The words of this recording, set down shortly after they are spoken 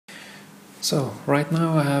So right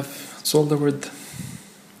now I have soldered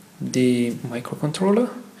the microcontroller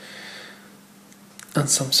and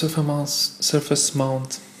some surface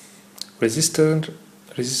mount resistance,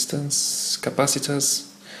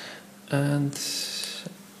 capacitors, and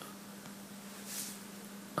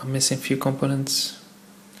I'm missing a few components,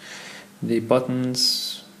 the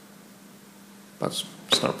buttons, but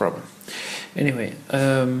it's not a problem. Anyway,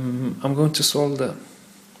 I'm going to solder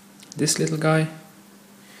this little guy,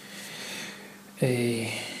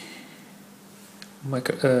 a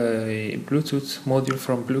Bluetooth module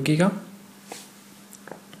from Blue Giga.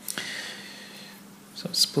 So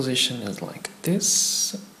its position is like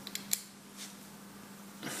this,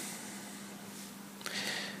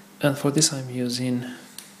 and for this I'm using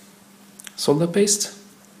solder paste.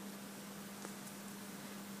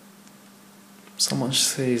 Someone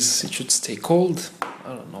says it should stay cold,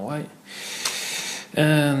 I don't know why.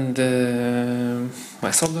 And my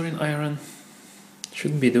soldering iron.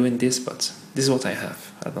 Shouldn't be doing this, but this is what I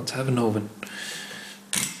have. I don't have an oven.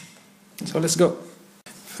 So let's go.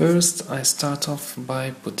 First I start off by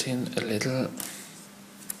putting a little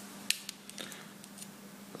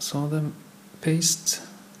solder paste.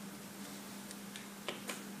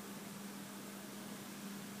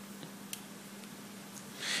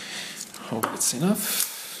 Hope it's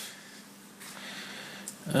enough.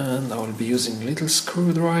 And I will be using a little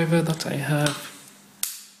screwdriver that I have.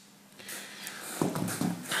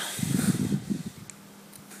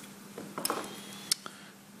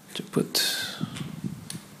 To put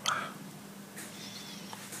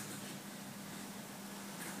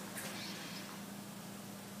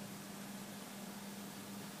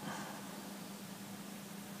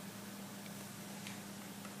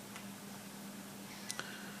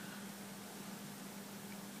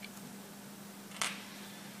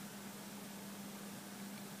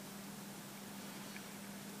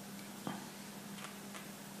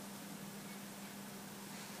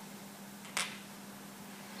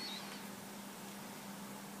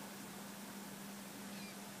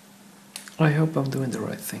I hope I'm doing the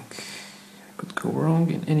right thing. I could go wrong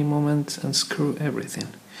in any moment and screw everything.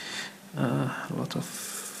 A lot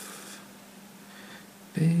of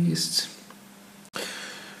paste.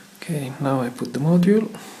 Okay, now I put the module.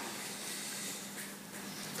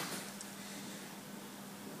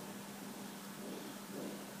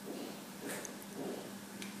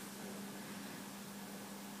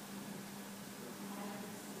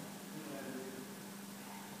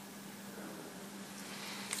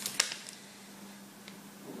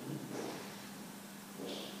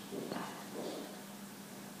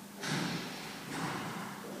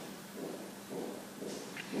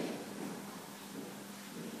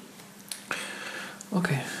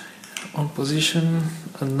 Okay, on position,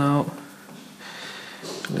 and now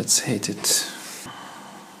let's hit it.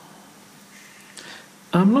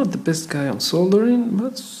 I'm not the best guy on soldering,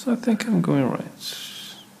 but I think I'm going right.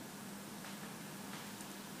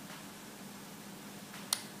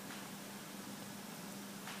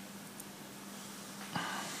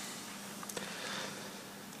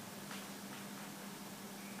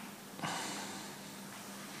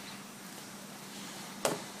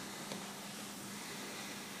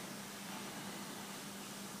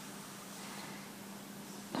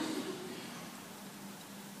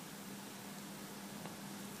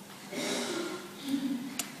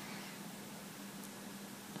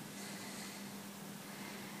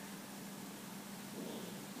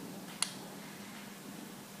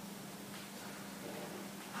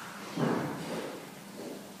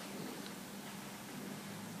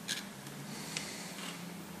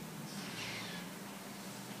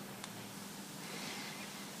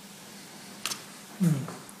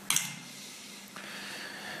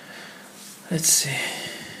 Let's see.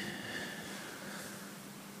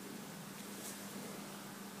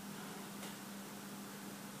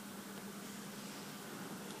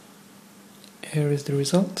 Here is the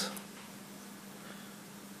result.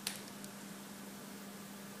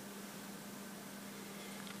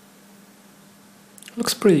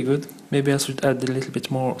 Looks pretty good. Maybe I should add a little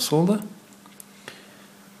bit more solder,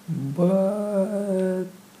 but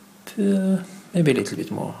maybe a little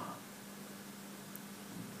bit more.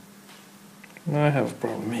 I have a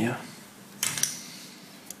problem here.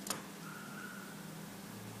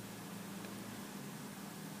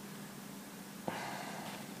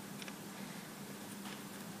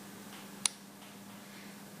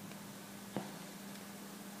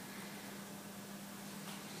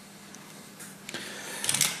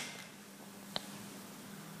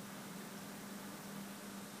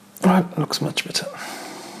 Right, looks much better.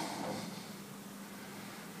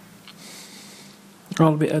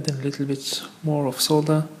 I'll be adding a little bit more of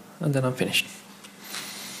solder and then I'm finished.